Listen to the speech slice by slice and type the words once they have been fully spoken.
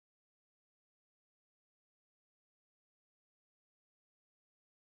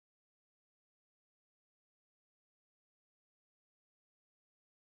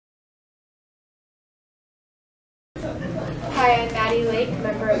Maddie Lake,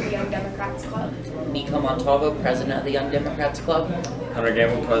 member of the Young Democrats Club. Nico Montalvo, president of the Young Democrats Club. Hunter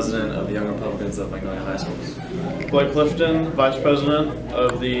Gamble, president of the Young Republicans of Magnolia High Schools. Blake Clifton, vice president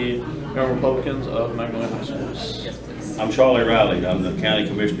of the Young Republicans of Magnolia High Schools. Yes, please. I'm Charlie Riley. I'm the county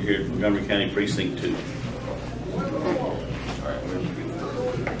commissioner here at Montgomery County Precinct 2.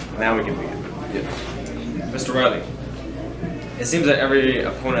 Now we can begin. Yes. Mr. Riley, it seems that every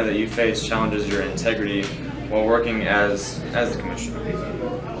opponent that you face challenges your integrity while working as the commissioner.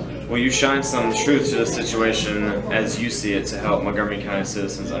 Will you shine some truth to the situation as you see it to help Montgomery County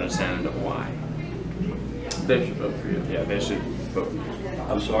citizens understand why? They should vote for you. Yeah, they should vote for you.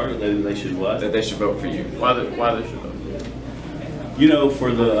 I'm sorry, they should what? That they should vote for you. Why they should vote for you? You know,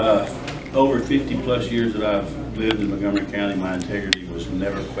 for the over 50 plus years that I've lived in Montgomery County, my integrity was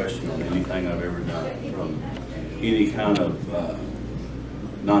never questioned on anything I've ever done, from any kind of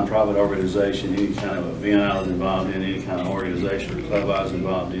nonprofit organization, any kind of event I was involved in, any kind of organization or club I was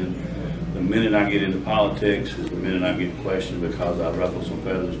involved in. The minute I get into politics is the minute I get questioned because I ruffle some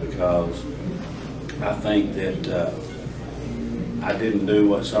feathers, because I think that I didn't do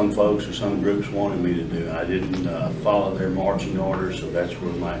what some folks or some groups wanted me to do. I didn't follow their marching orders, so that's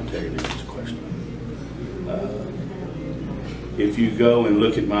where my integrity is questioned. If you go and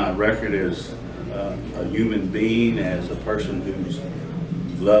look at my record as a human being, as a person who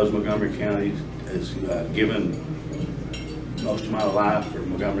loves Montgomery County, has given most of my life for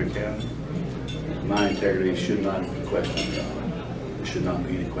Montgomery County, my integrity should not be questioned at all. There should not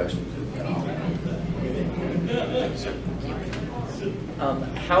be any questions at all.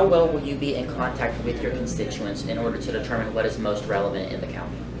 How well will you be in contact with your constituents in order to determine what is most relevant in the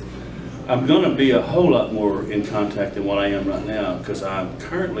county? I'm going to be a whole lot more in contact than what I am right now, because I'm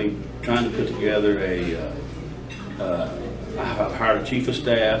currently trying to put together I've hired a chief of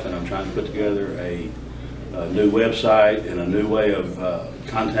staff, and I'm trying to put together a new website and a new way of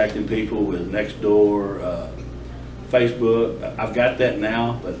contacting people with Nextdoor, Facebook. I've got that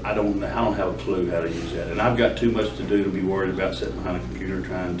now, but I don't have a clue how to use that, and I've got too much to do to be worried about sitting behind a computer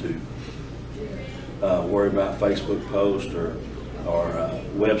trying to worry about Facebook posts or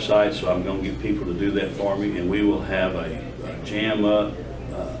websites. So I'm going to get people to do that for me, and we will have a jam up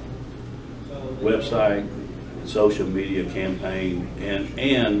website, social media campaign,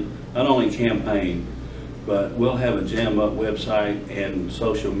 and not only campaign, but we'll have a jam up website and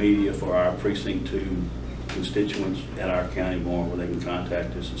social media for our Precinct 2 constituents at our county board, where they can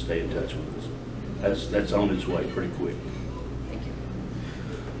contact us and stay in touch with us. That's on its way pretty quick. Thank you.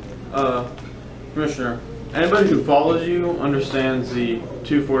 Commissioner, anybody who follows you understands the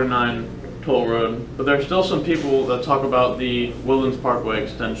 249 toll road, but there are still some people that talk about the Woodlands Parkway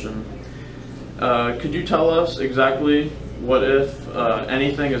extension. Could you tell us exactly what, if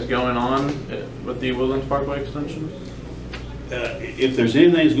anything, is going on with the Woodlands Parkway extension? If there's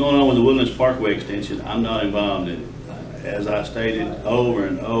anything that's going on with the Woodlands Parkway extension, I'm not involved in it. As I stated over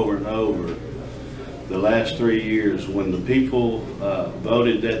and over and over, the last 3 years, when the people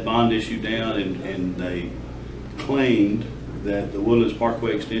voted that bond issue down and they claimed that the Woodlands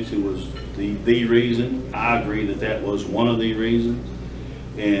Parkway extension was the reason, I agree that that was one of the reasons.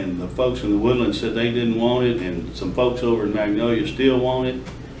 And the folks in the Woodlands said they didn't want it, and some folks over in Magnolia still want it.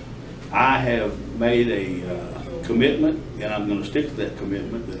 I have made a commitment, and I'm going to stick to that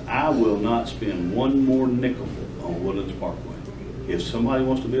commitment, that I will not spend one more nickel on Woodlands Parkway. If somebody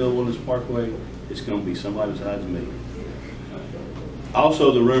wants to build Woodlands Parkway, it's going to be somebody besides me.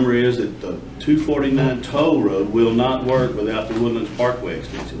 Also, the rumor is that the 249 toll road will not work without the Woodlands Parkway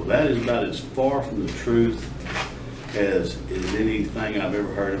extension. Well, that is about as far from the truth as anything I've ever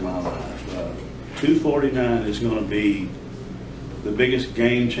heard in my life. 249 is going to be the biggest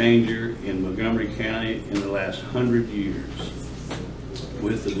game changer in Montgomery County in the last 100 years.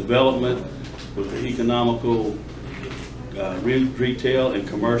 With the development, with the economical, retail and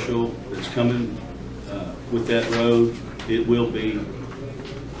commercial that's coming with that road, it will be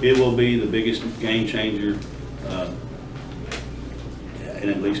the biggest game changer in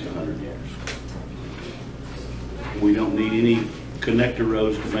at least 100 years. We don't need any connector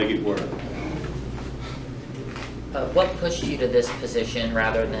roads to make it work. What pushed you to this position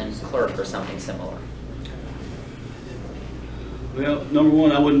rather than clerk or something similar? Well, number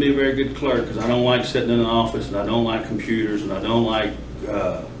one, I wouldn't be a very good clerk because I don't like sitting in an office, and I don't like computers, and I don't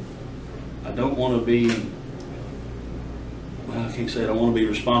want to be, well, I can't say I don't want to be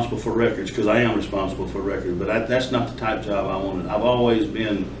responsible for records, because I am responsible for records, but that's not the type of job I wanted. I've always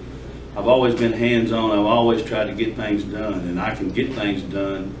been hands-on. I've always tried to get things done, and I can get things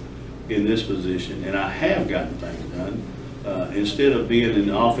done in this position, and I have gotten things done. Instead of being in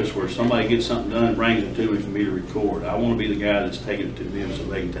the office where somebody gets something done and brings it to me for me to record, I want to be the guy that's taking it to them so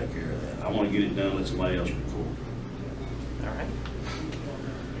they can take care of that. I want to get it done, let somebody else record. All right.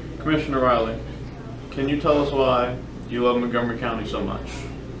 Commissioner Riley, can you tell us why you love Montgomery County so much?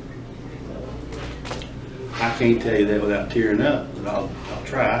 I can't tell you that without tearing up, but I'll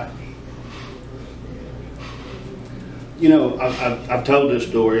try. You know, I've told this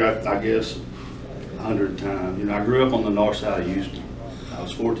story, I guess, 100 times. You know, I grew up on the north side of Houston. I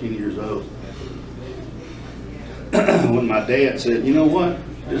was 14 years old. When my dad said, you know what,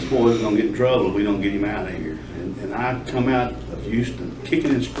 this boy's gonna get in trouble if we don't get him out of here. And I come out of Houston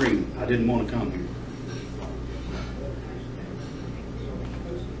kicking and screaming. I didn't want to come here.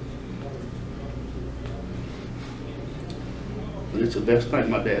 But it's the best thing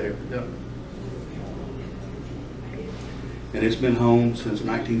my dad ever done. And it's been home since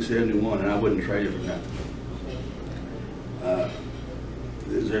 1971, and I wouldn't trade it for nothing.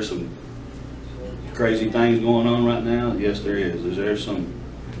 Is there some crazy things going on right now? Yes, there is. Is there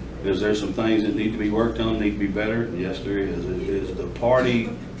some things that need to be worked on, need to be better? Yes, there is. Is the party,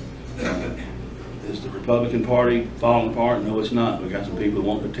 is the Republican Party falling apart? No, it's not. We got some people that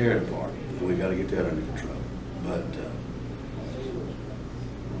want to tear it apart, and we got to get that under control. But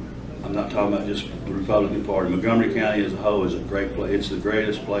I'm not talking about just the Republican Party. Montgomery County as a whole is a great place. It's the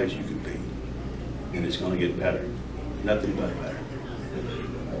greatest place you could be, and it's going to get better. Nothing but better.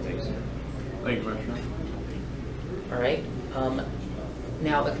 Thank you, Commissioner. All right.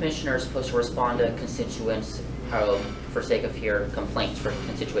 Now, a commissioner is supposed to respond to constituents for sake of here complaints, for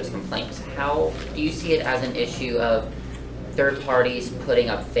constituents' complaints. How do you see it as an issue of third parties putting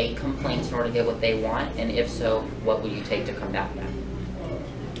up fake complaints in order to get what they want? And if so, what would you take to combat that?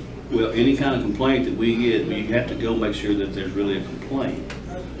 Well, any kind of complaint that we get, you have to go make sure that there's really a complaint.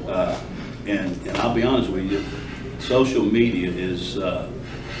 And I'll be honest with you, social media is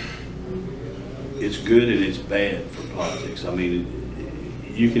it's good and it's bad for politics. I mean,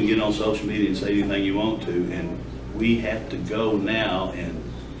 you can get on social media and say anything you want to, and we have to go now and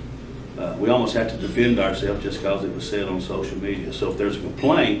we almost have to defend ourselves just because it was said on social media. So if there's a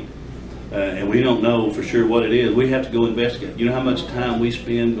complaint and we don't know for sure what it is, we have to go investigate. You know how much time we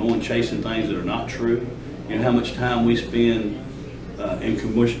spend going chasing things that are not true? You know how much time we spend in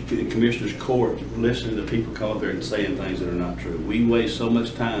commissioner's court listening to people come up there and saying things that are not true? We waste so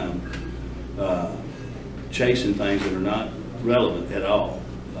much time chasing things that are not relevant at all,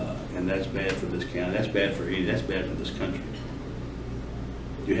 and that's bad for this county. That's bad for this country.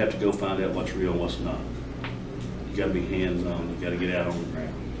 You have to go find out what's real and what's not. You got to be hands-on. You got to get out on the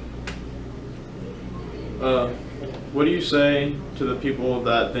ground. What do you say to the people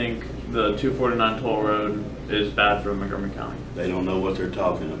that think the 249 toll road is bad for Montgomery County? They don't know what they're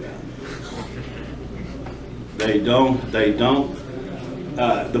talking about. They don't.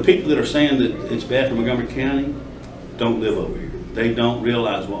 The people that are saying that it's bad for Montgomery County don't live over here. They don't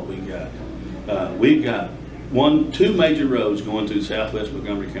realize what we got. We've got two major roads going through southwest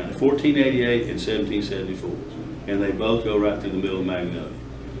Montgomery County, 1488 and 1774, and they both go right through the middle of Magnolia.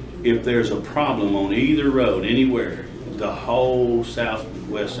 If there's a problem on either road anywhere, the whole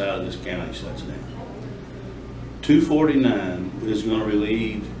southwest side of this county shuts down. 249 is going to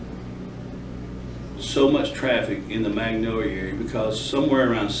relieve so much traffic in the Magnolia area because somewhere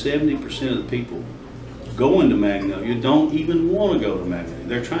around 70% of the people going to Magnolia don't even want to go to Magnolia.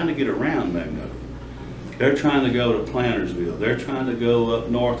 They're trying to get around Magnolia. They're trying to go to Plantersville. They're trying to go up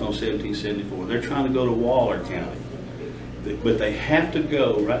north on 1774. They're trying to go to Waller County. But they have to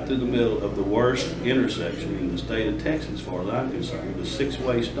go right through the middle of the worst intersection in the state of Texas, as far as I'm concerned. The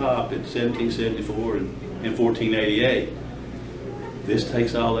six-way stop at 1774 and 1488. This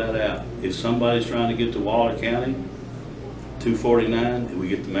takes all that out. If somebody's trying to get to Waller County, 249, and we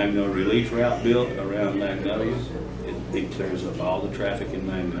get the Magnolia Relief Route built around Magnolia, it clears up all the traffic in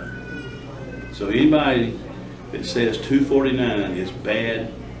Magnolia. So anybody that says 249 is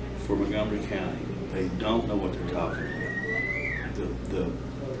bad for Montgomery County, they don't know what they're talking about.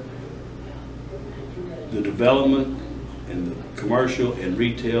 The development and the commercial and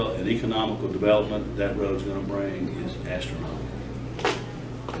retail and economical development that road's going to bring is astronomical.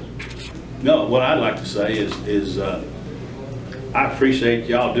 No, what I'd like to say is I appreciate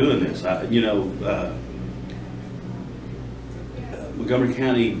y'all doing this. Montgomery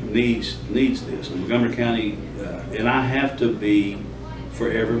County needs this. And Montgomery County, and I have to be for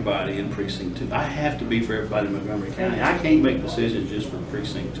everybody in Precinct 2. I have to be for everybody in Montgomery County. I can't make decisions just for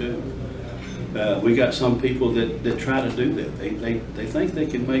Precinct 2. We got some people that try to do that. They think they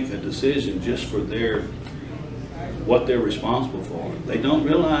can make a decision just for what they're responsible for. They don't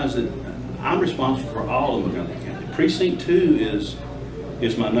realize that I'm responsible for all of Montgomery County Precinct 2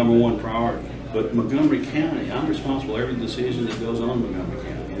 is my #1 priority. But Montgomery County, I'm responsible for every decision that goes on in Montgomery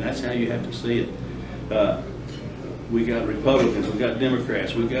County, and that's how you have to see it. We got Republicans, we got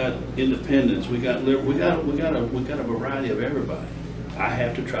Democrats, we got independents, we got a variety of everybody. I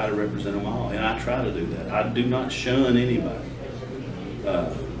have to try to represent them all, and I try to do that. I do not shun anybody.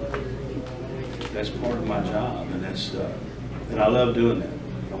 That's part of my job, and and I love doing that.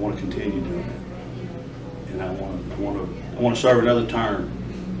 I want to continue doing that, and I want to serve another term,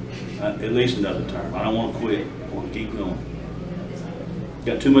 at least another term. I don't want to quit. I want to keep going.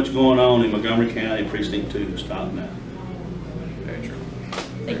 Got too much going on in Montgomery County, Precinct 2 to stop now. Very true.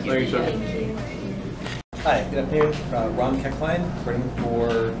 Thank you. Thank you, sir. Thank you. Hi, good afternoon. Ron Keckline, running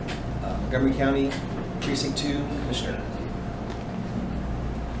for Montgomery County Precinct 2 Commissioner.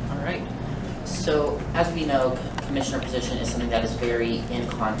 All right. So as we know, commissioner position is something that is very in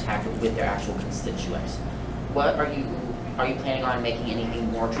contact with their actual constituents. What are you planning on making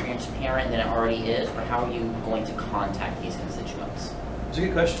anything more transparent than it already is, or how are you going to contact these constituents? It's a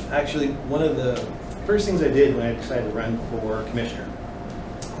good question. Actually, one of the first things I did when I decided to run for commissioner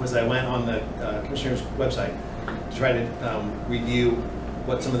was I went on the commissioner's website to try to review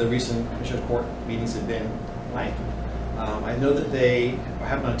what some of the recent commissioner's court meetings have been like. I know that they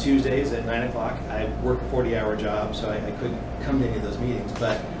happen on Tuesdays at 9 o'clock. I work a 40-hour job, so I couldn't come to any of those meetings,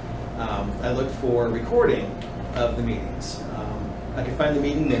 but I looked for recording of the meetings. I could find the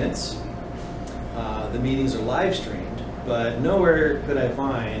meeting minutes. The meetings are live streamed, but nowhere could I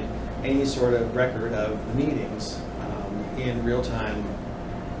find any sort of record of the meetings in real time.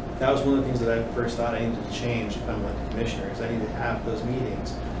 That was one of the things that I first thought I needed to change if I'm elected commissioner, is I need to have those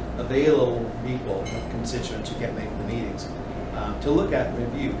meetings available to people, constituents who can't make the meetings, to look at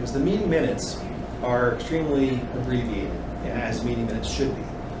and review, because the meeting minutes are extremely abbreviated, as meeting minutes should be.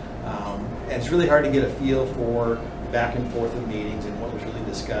 And it's really hard to get a feel for back and forth of meetings and what was really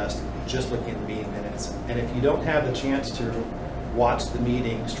discussed just looking at the meeting minutes. And if you don't have the chance to watch the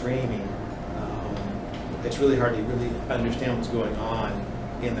meeting streaming, it's really hard to really understand what's going on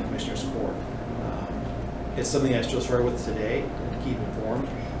in the commissioner's court. It's something I still struggle with today, to keep informed,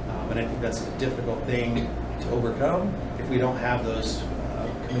 and I think that's a difficult thing to overcome if we don't have those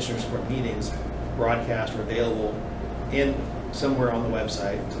commissioner's court meetings broadcast or available in somewhere on the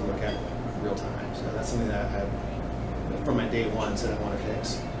website to look at real time. So that's something that I've, from my day one, said I want to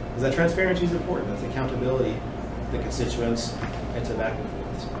fix. Because that transparency is important. That's accountability to the constituents and to back and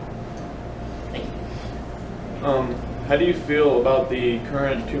forth. Thank you. How do you feel about the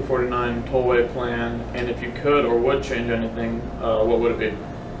current 249 tollway plan, and if you could or would change anything, what would it be?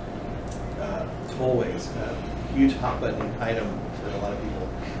 Tollways, a huge hot button item for a lot of people.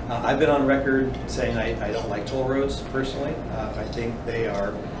 I've been on record saying I don't like toll roads personally. I think they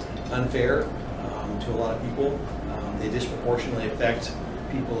are unfair to a lot of people. They disproportionately affect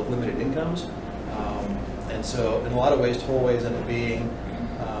people of limited incomes. And so in a lot of ways, tollways end up being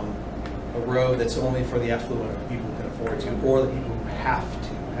a road that's only for the affluent people who can afford to, or the people who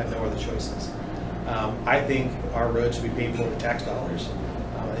have no other choices. I think our roads should be paid for with tax dollars.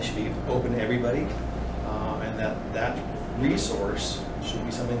 They should be open to everybody, and that resource should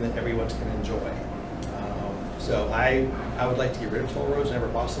be something that everyone can enjoy. So I would like to get rid of toll roads whenever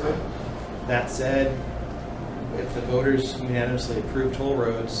possible. That said, if the voters unanimously approve toll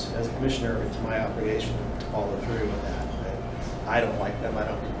roads, as a commissioner, it's my obligation to follow through with that. I don't like them. I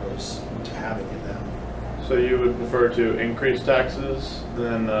don't propose to having them. So you would prefer to increase taxes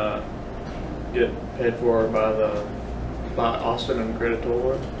than get paid for by Austin and create a toll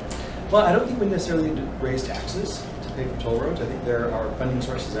road? Well, I don't think we necessarily need to raise taxes to pay for toll roads. I think there are funding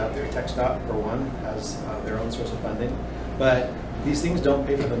sources out there. TxDOT, for one, has their own source of funding. But these things don't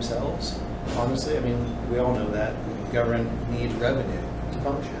pay for themselves, honestly. I mean, we all know that. Government needs revenue to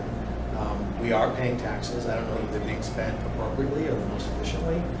function. We are paying taxes. I don't know if they're being spent appropriately or the most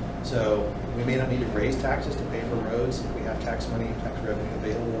efficiently. So we may not need to raise taxes to pay for roads if we have tax money, tax revenue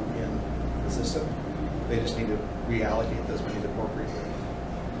available in the system. They just need to reallocate those monies appropriately.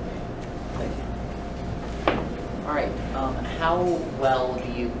 Thank you. All right. How well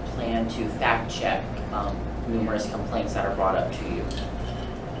do you plan to fact check numerous complaints that are brought up to you?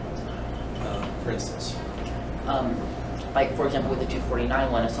 For instance? Like, for example, with the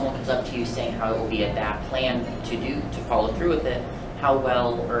 249 one, if someone comes up to you saying how it will be a bad plan to follow through with it, how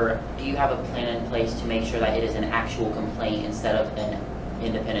well, or do you have a plan in place to make sure that it is an actual complaint instead of an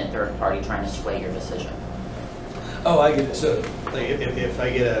independent third party trying to sway your decision? Oh, I get it. So, like, if I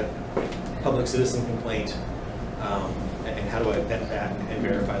get a public citizen complaint, and how do I vet that and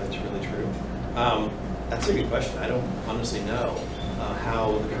verify that it's really true? That's a good question. I don't honestly know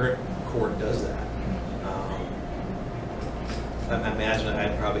how the current court does that. I imagine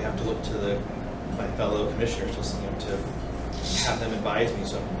I'd probably have to look to my fellow commissioners to have them advise me.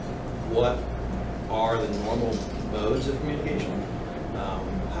 So what are the normal modes of communication?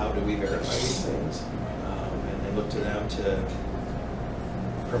 How do we verify these things? And then look to them to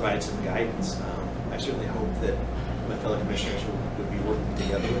provide some guidance. I certainly hope that my fellow commissioners would be working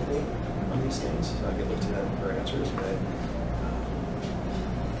together with me on these things, so I could look to them for answers. But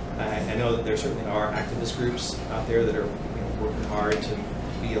I know that there certainly are activist groups out there that are working hard to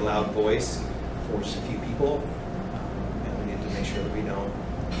be a loud voice for just a few people, and we need to make sure that we don't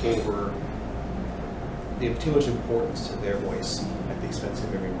give too much importance to their voice at the expense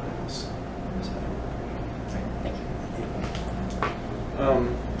of everyone else. So, Thank you.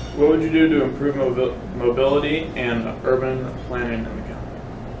 What would you do to improve mobility and urban planning in the county?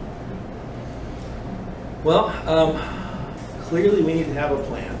 well, clearly we need to have a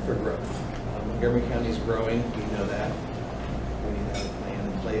plan for growth. Montgomery County is growing, we know that. We need to have a plan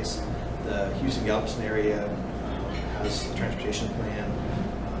in place. The Houston-Galveston area has a transportation plan.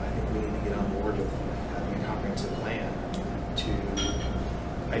 I think we need to get on board with having a comprehensive plan to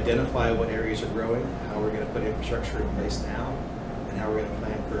identify what areas are growing, how we're going to put infrastructure in place now, and how we're going to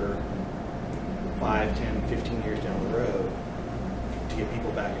plan for 5, 10, 15 years down the road to get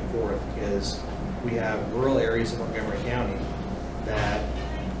people back and forth, because we have rural areas of Montgomery County that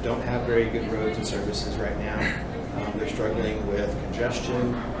don't have very good roads and services right now. They're struggling with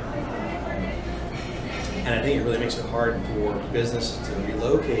congestion, and I think it really makes it hard for businesses to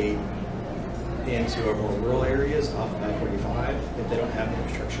relocate into our more rural areas off of I-45 if they don't have the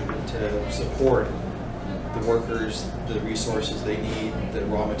infrastructure to support the workers, the resources they need, the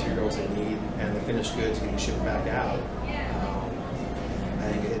raw materials they need, and the finished goods being shipped back out.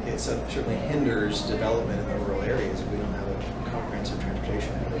 I think it certainly hinders development in the rural areas if we don't have a comprehensive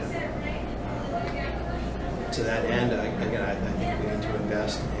transportation plan. To that end, again, I think we need to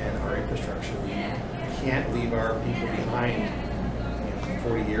invest in our infrastructure. We can't leave our people behind.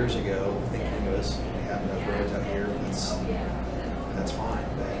 40 years ago, thinking it was, we have enough roads out here, that's fine.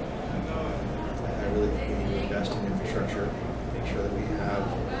 But I really think we need to invest in infrastructure, make sure that we have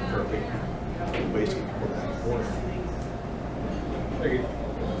perfect ways to get people back and forth.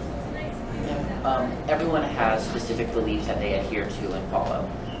 Everyone has specific beliefs that they adhere to and follow.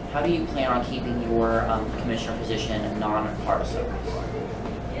 How do you plan on keeping your commissioner position non-partisan?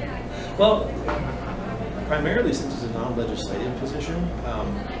 Well, primarily since it's a non-legislative position,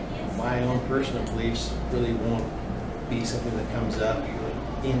 my own personal beliefs really won't be something that comes up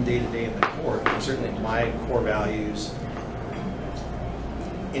in day-to-day in the court. And certainly my core values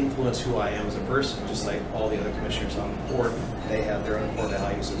influence who I am as a person, just like all the other commissioners on the court. They have their own core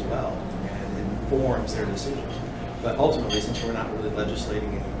values as well, and it informs their decisions. But ultimately, since we're not really legislating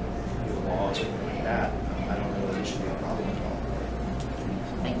any laws or anything like that, I don't know that it should be a problem at all.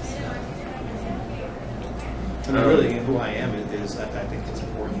 Thanks. And really, who I am is I think it's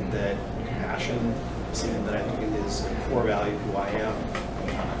important that compassion is something that I think is a core value of who I am.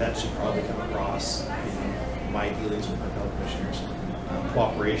 That should probably come across in my dealings with my fellow commissioners.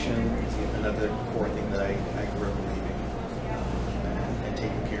 Cooperation is another core thing that I grew up believing, and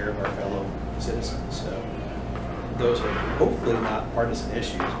taking care of our fellow citizens. So those are hopefully not partisan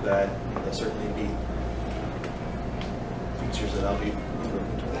issues, but they'll certainly be features that I'll be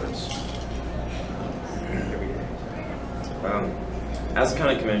working towards every day. As a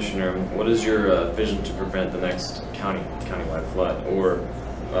county commissioner, what is your vision to prevent the next countywide flood? Or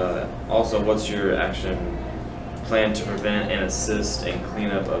also, what's your action plan to prevent and assist in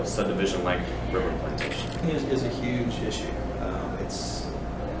cleanup of subdivision like river plantation? Is a huge issue. It's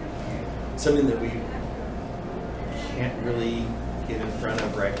something that we can't really get in front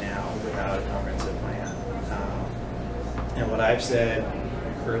of right now without a comprehensive plan. And what I've said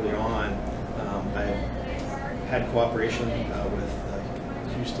early on, I've had cooperation with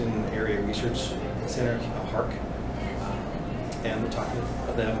the Houston Area Research Center, HARC, and we're talking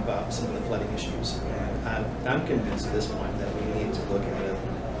to them about some of the flooding issues. And I'm convinced at this point that we need to look at a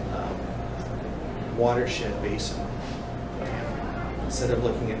watershed basin plan instead of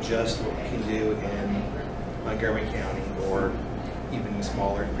looking at just what we can do in Montgomery County or even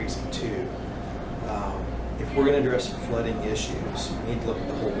smaller in Precinct 2. If we're going to address flooding issues, we need to look at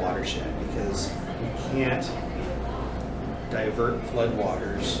the whole watershed, because we can't divert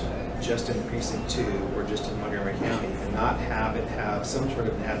floodwaters just in Precinct 2 or just in Montgomery County and not have it have some sort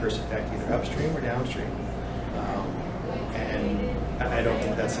of an adverse effect either upstream or downstream. And I don't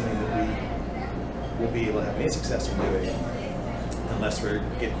think that's something that we will be able to have any success in doing unless we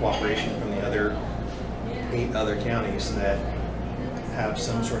get cooperation from the other 8 other counties that have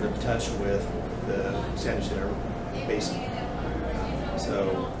some sort of touch with the San Jacinto Basin.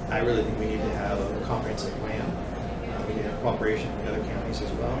 So I really think we need to have a comprehensive plan. We need to have cooperation with other counties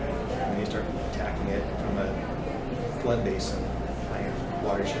as well. And we need to start attacking it from a flood basin plan,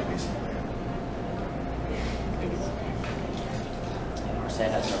 watershed basin plan. Marcia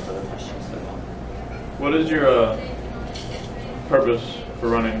has no further questions. So. What is your purpose for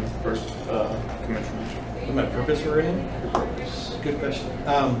running for commissioner? What's my purpose for running? Good question.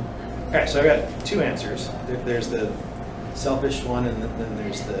 All right, so I've got two answers. There's the selfish one, and then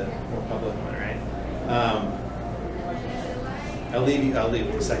there's the more public one, right? I'll leave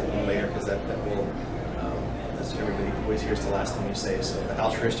the second one later because that will, as everybody always hears the last thing you say. So the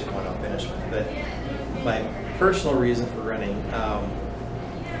altruistic one I'll finish with. But my personal reason for running,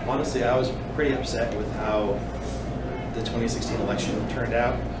 honestly, I was pretty upset with how the 2016 election turned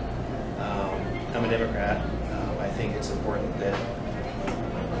out. I'm a Democrat. I think it's important that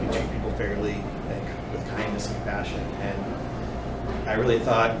we treat people fairly and with kindness and compassion. And I really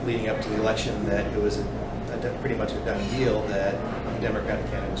thought leading up to the election that it was pretty much a done deal that the Democratic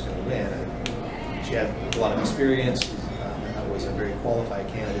candidate was going to win. And she had a lot of experience. I thought was a very qualified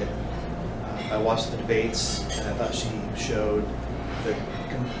candidate. I watched the debates and I thought she showed the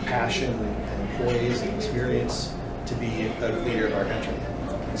compassion and poise and experience to be a leader of our country.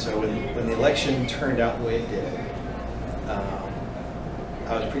 And so when the election turned out the way it did,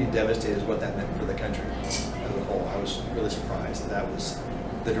 I was pretty devastated as what that meant for the country as a whole. I was really surprised that was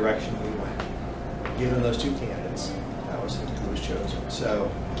the direction we went. Given those two candidates, that was who was chosen.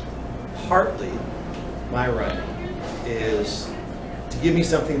 So partly my run is to give me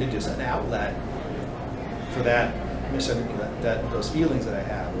something to do, an outlet for that those feelings that I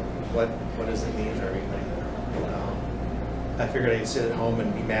have. What does it mean for everybody? I figured I'd sit at home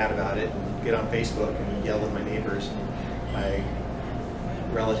and be mad about it and get on Facebook and yell at my neighbors and my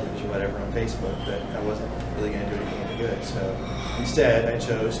relatives or whatever on Facebook, but I wasn't really going to do anything any good. So instead, I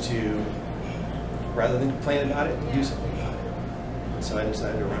chose to, rather than complain about it, do something about it. And so I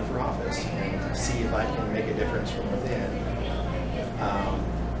decided to run for office and see if I can make a difference from within.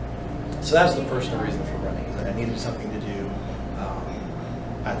 So that's the personal reason for running, is that I needed something to do.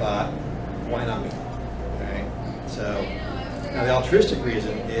 I thought, why not me? Right? So now the altruistic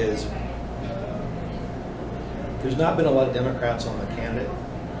reason is there's not been a lot of Democrats on the candidate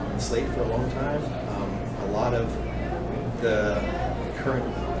on the slate for a long time. A lot of the current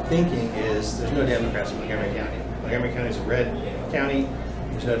thinking is there's no Democrats in Montgomery County. Montgomery County is a red county.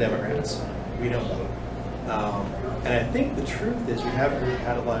 There's no Democrats. We don't vote. And I think the truth is we haven't really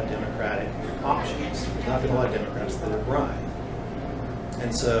had a lot of Democratic options. There's not been a lot of Democrats that have run.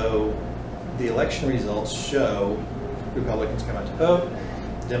 And so the election results show Republicans come out to vote.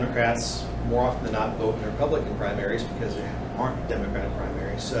 Democrats more often than not vote in Republican primaries because there aren't Democratic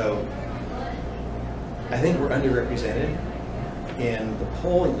primaries. So I think we're underrepresented in the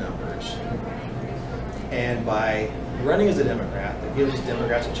polling numbers. And by running as a Democrat, that gives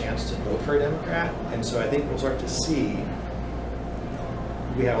Democrats a chance to vote for a Democrat. And so I think we'll start to see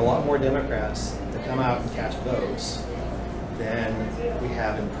we have a lot more Democrats that come out and cast votes than we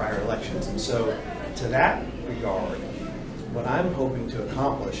have in prior elections. And so to that regard, what I'm hoping to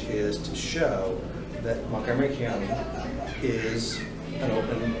accomplish is to show that Montgomery County is an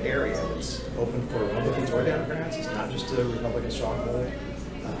open area. It's open for Republicans or Democrats. It's not just a Republican stronghold.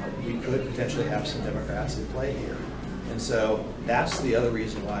 We could potentially have some Democrats in play here. And so that's the other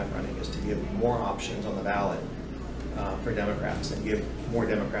reason why I'm running, is to give more options on the ballot for Democrats and give more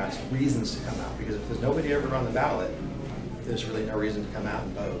Democrats reasons to come out. Because if there's nobody ever on the ballot, there's really no reason to come out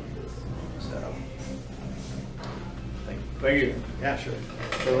and vote. So, Thank you. yeah, sure.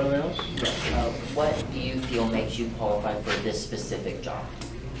 Anything else? What do you feel makes you qualify for this specific job?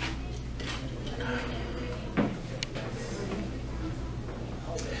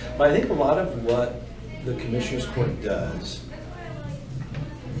 But I think a lot of what the Commissioner's Court does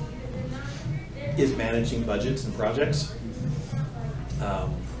is managing budgets and projects.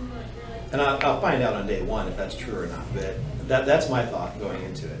 And I'll find out on day one if that's true or not, but that's my thought going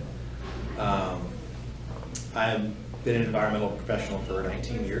into it. I've been an environmental professional for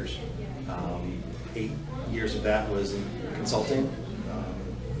 19 years. 8 years of that was in consulting,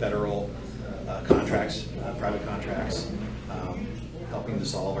 federal contracts, private contracts, helping to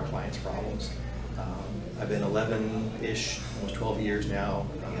solve our clients' problems. I've been 11-ish, almost 12 years now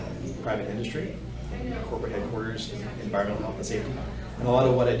in private industry, in corporate headquarters, in environmental health and safety. And a lot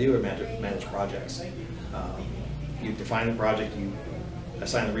of what I do are manage projects. You define the project, you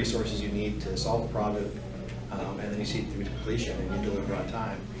assign the resources you need to solve the project, and then you see it through to completion and you deliver on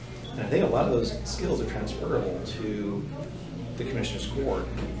time. And I think a lot of those skills are transferable to the Commissioner's Court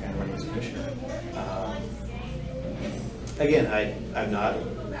and running as a commissioner. again, I've not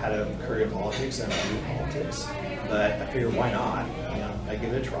had a career in politics, I don't do politics, but I figured why not? You know, I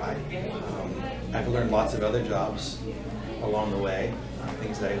give it a try. I've learned lots of other jobs along the way,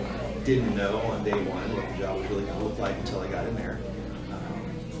 things that I didn't know on day one what the job was really going to look like until I got in there.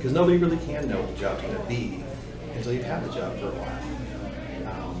 Because nobody really can know what the job's going to be until you've had the job for a while.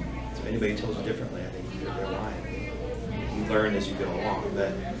 So anybody tells you differently, I think they're lying. You learn as you go along.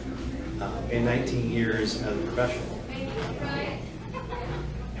 But in 19 years as a professional,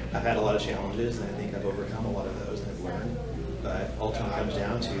 I've had a lot of challenges, and I think I've overcome a lot of those and I've learned. But ultimately it comes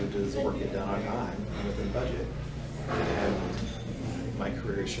down to, does the work get done on time and within budget? And my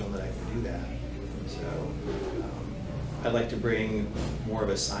career has shown that I can do that. So I'd like to bring more of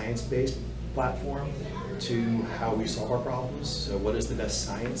a science-based platform to how we solve our problems. So what does the best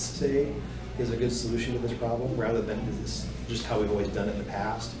science say is a good solution to this problem, rather than is this just how we've always done it in the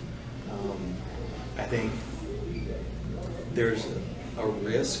past? I think there's a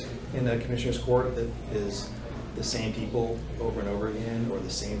risk in the Commissioner's Court that is the same people over and over again, or the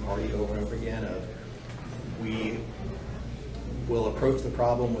same party over and over again, of we will approach the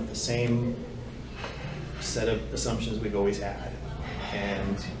problem with the same set of assumptions we've always had.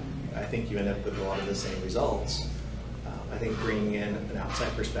 And I think you end up with a lot of the same results. I think bringing in an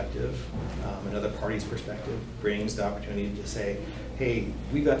outside perspective, another party's perspective, brings the opportunity to say, hey,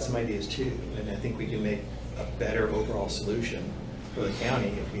 we've got some ideas too, and I think we can make a better overall solution for the county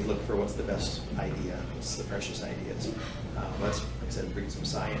if we look for what's the best idea, what's the freshest ideas. Let's, like I said, bring some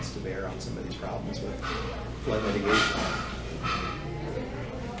science to bear on some of these problems with flood mitigation.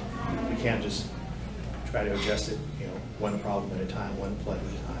 We can't just try to adjust it, you know, one problem at a time, one flood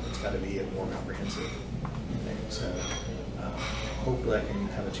at a time. It's got to be a more comprehensive thing. So hopefully I can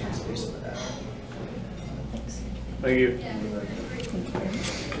have a chance to do some of that. Thank you.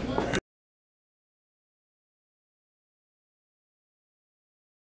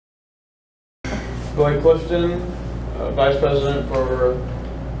 Blake Clifton, Vice President for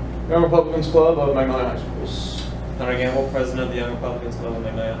Young Republicans Club of Magnolia High Schools. Hunter Gamble, President of the Young Republicans Club of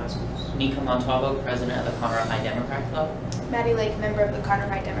Magnolia High Schools. Nika Montalvo, President of the Conroe High Democrat Club. Maddie Lake, member of the Conroe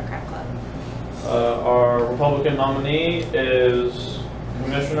High Democrat Club. Our Republican nominee is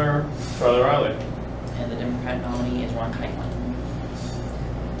Commissioner Charlie Riley. And the Democrat nominee is Ron Keichman.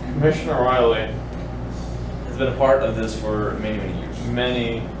 Commissioner Riley, Has been a part of this for many, many years.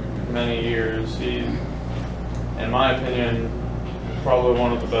 many years. He, in my opinion, probably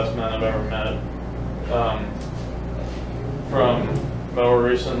one of the best men I've ever met. From more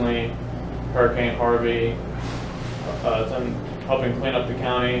recently, Hurricane Harvey, then helping clean up the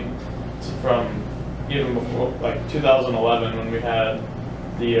county, from even before, like 2011, when we had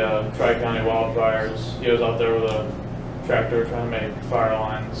the Tri-County wildfires. He was out there with a tractor trying to make fire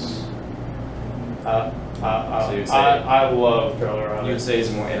lines. I love Charlie Riley. You would say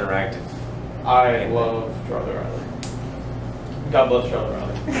he's more interactive. I love Charlie Riley. God bless Charlie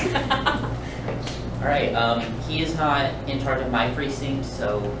Riley. All right, he is not in charge of my precinct,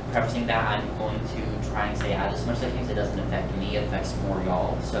 so prefacing that, I'm going to try and stay out as much as I can, because it doesn't affect me, it affects more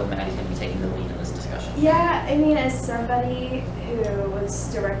y'all. So Maddie's going to be taking the lead in this discussion. Yeah, I mean, as somebody who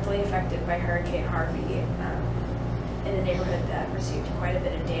was directly affected by Hurricane Harvey in a neighborhood that received quite a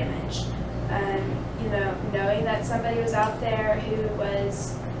bit of damage, you know, knowing that somebody was out there who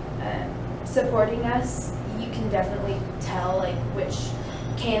was supporting us, you can definitely tell like which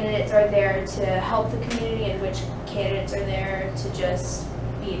candidates are there to help the community and which candidates are there to just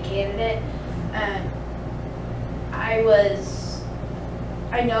be a candidate.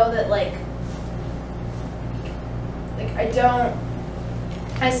 I know that like I don't,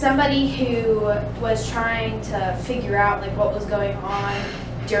 as somebody who was trying to figure out like what was going on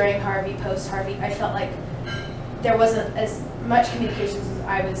during Harvey, post Harvey, I felt like there wasn't as much communications as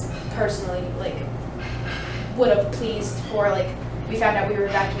I was personally like would have pleased for. Like, we found out we were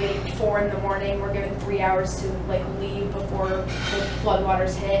evacuating at 4 in the morning. We're given 3 hours to like leave before the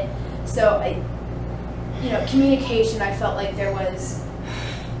floodwaters hit. So communication, I felt like there was,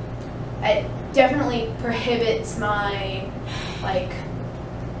 it definitely prohibits my like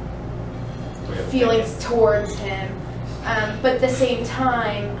feelings towards him. But at the same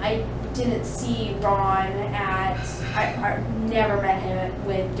time, I didn't see Ron I never met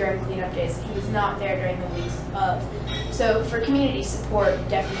him during cleanup days. He was not there during the weeks of. So for community support,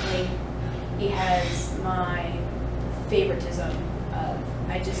 definitely he has my favoritism.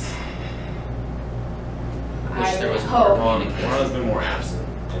 I there was hope. Ron's been more absent.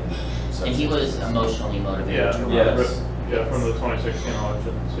 And he was emotionally motivated to run. Yeah, from the 2016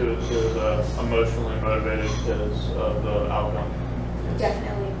 elections, he was emotionally motivated because of the outcome.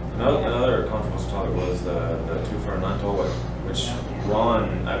 Definitely. Another controversial topic was the 249 tollway, which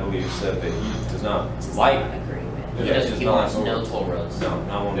Ron, I believe, said that he does not like. Agree with. He Yeah, doesn't, it's he not wants like no toll roads. No,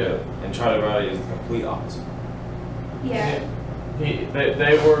 not one bit. And Charlie Riley is the complete opposite. Yeah.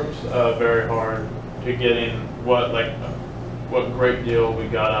 They worked very hard to getting what great deal we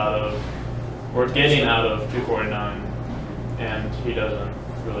got out of, we're getting out of 249, and he doesn't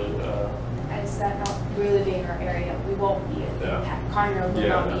really, As that not really being our area, we won't be impacted. Conroe will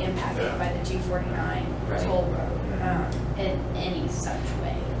not be impacted by the 249 Right. toll road in any such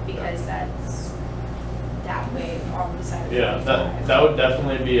way, because that's that way on the side of yeah, 45. that would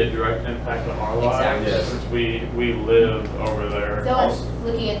definitely be a direct impact on our lives, Exactly. since we live over there. Though I was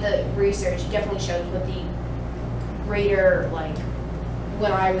looking at the research, it definitely shows what the greater, like,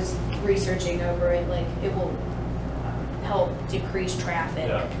 when I was researching over it, like, it will help decrease traffic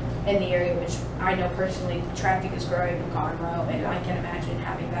Yeah. in the area, which I know personally, traffic is growing in Conroe, and I can imagine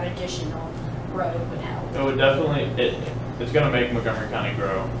having that additional road would help. It would definitely, it's gonna make Montgomery County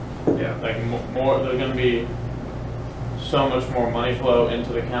grow. Yeah. Like more, there's gonna be so much more money flow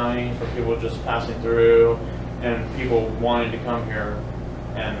into the county for people just passing through and people wanting to come here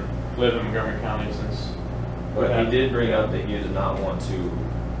and live in Montgomery County since. But he did bring up that he did not want to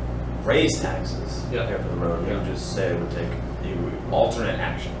raise taxes Yeah. here for the road. He Yeah. just said it would take alternate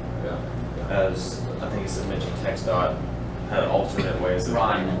action. Yeah. As I think he said, mentioned TxDOT had alternate ways of.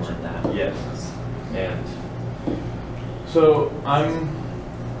 Ron mentioned that. Yes. And So I'm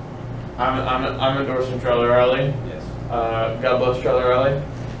endorsing Charlie Riley. yes. God bless Charlie Riley.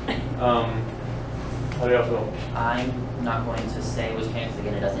 How do y'all feel? I'm not going to say which candidate,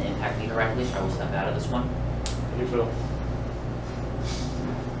 again, it doesn't impact me directly, so I will step out of this one. How do you feel?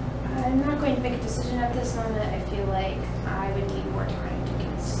 I'm not going to make a decision at this moment. I feel like I would need more time to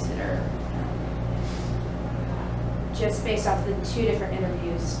consider. Just based off the two different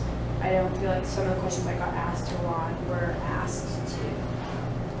interviews, I don't feel like some of the questions I got asked to Ron were asked to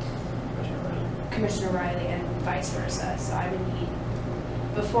Commissioner Riley and vice versa. So I would need,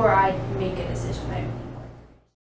 before I make a decision, I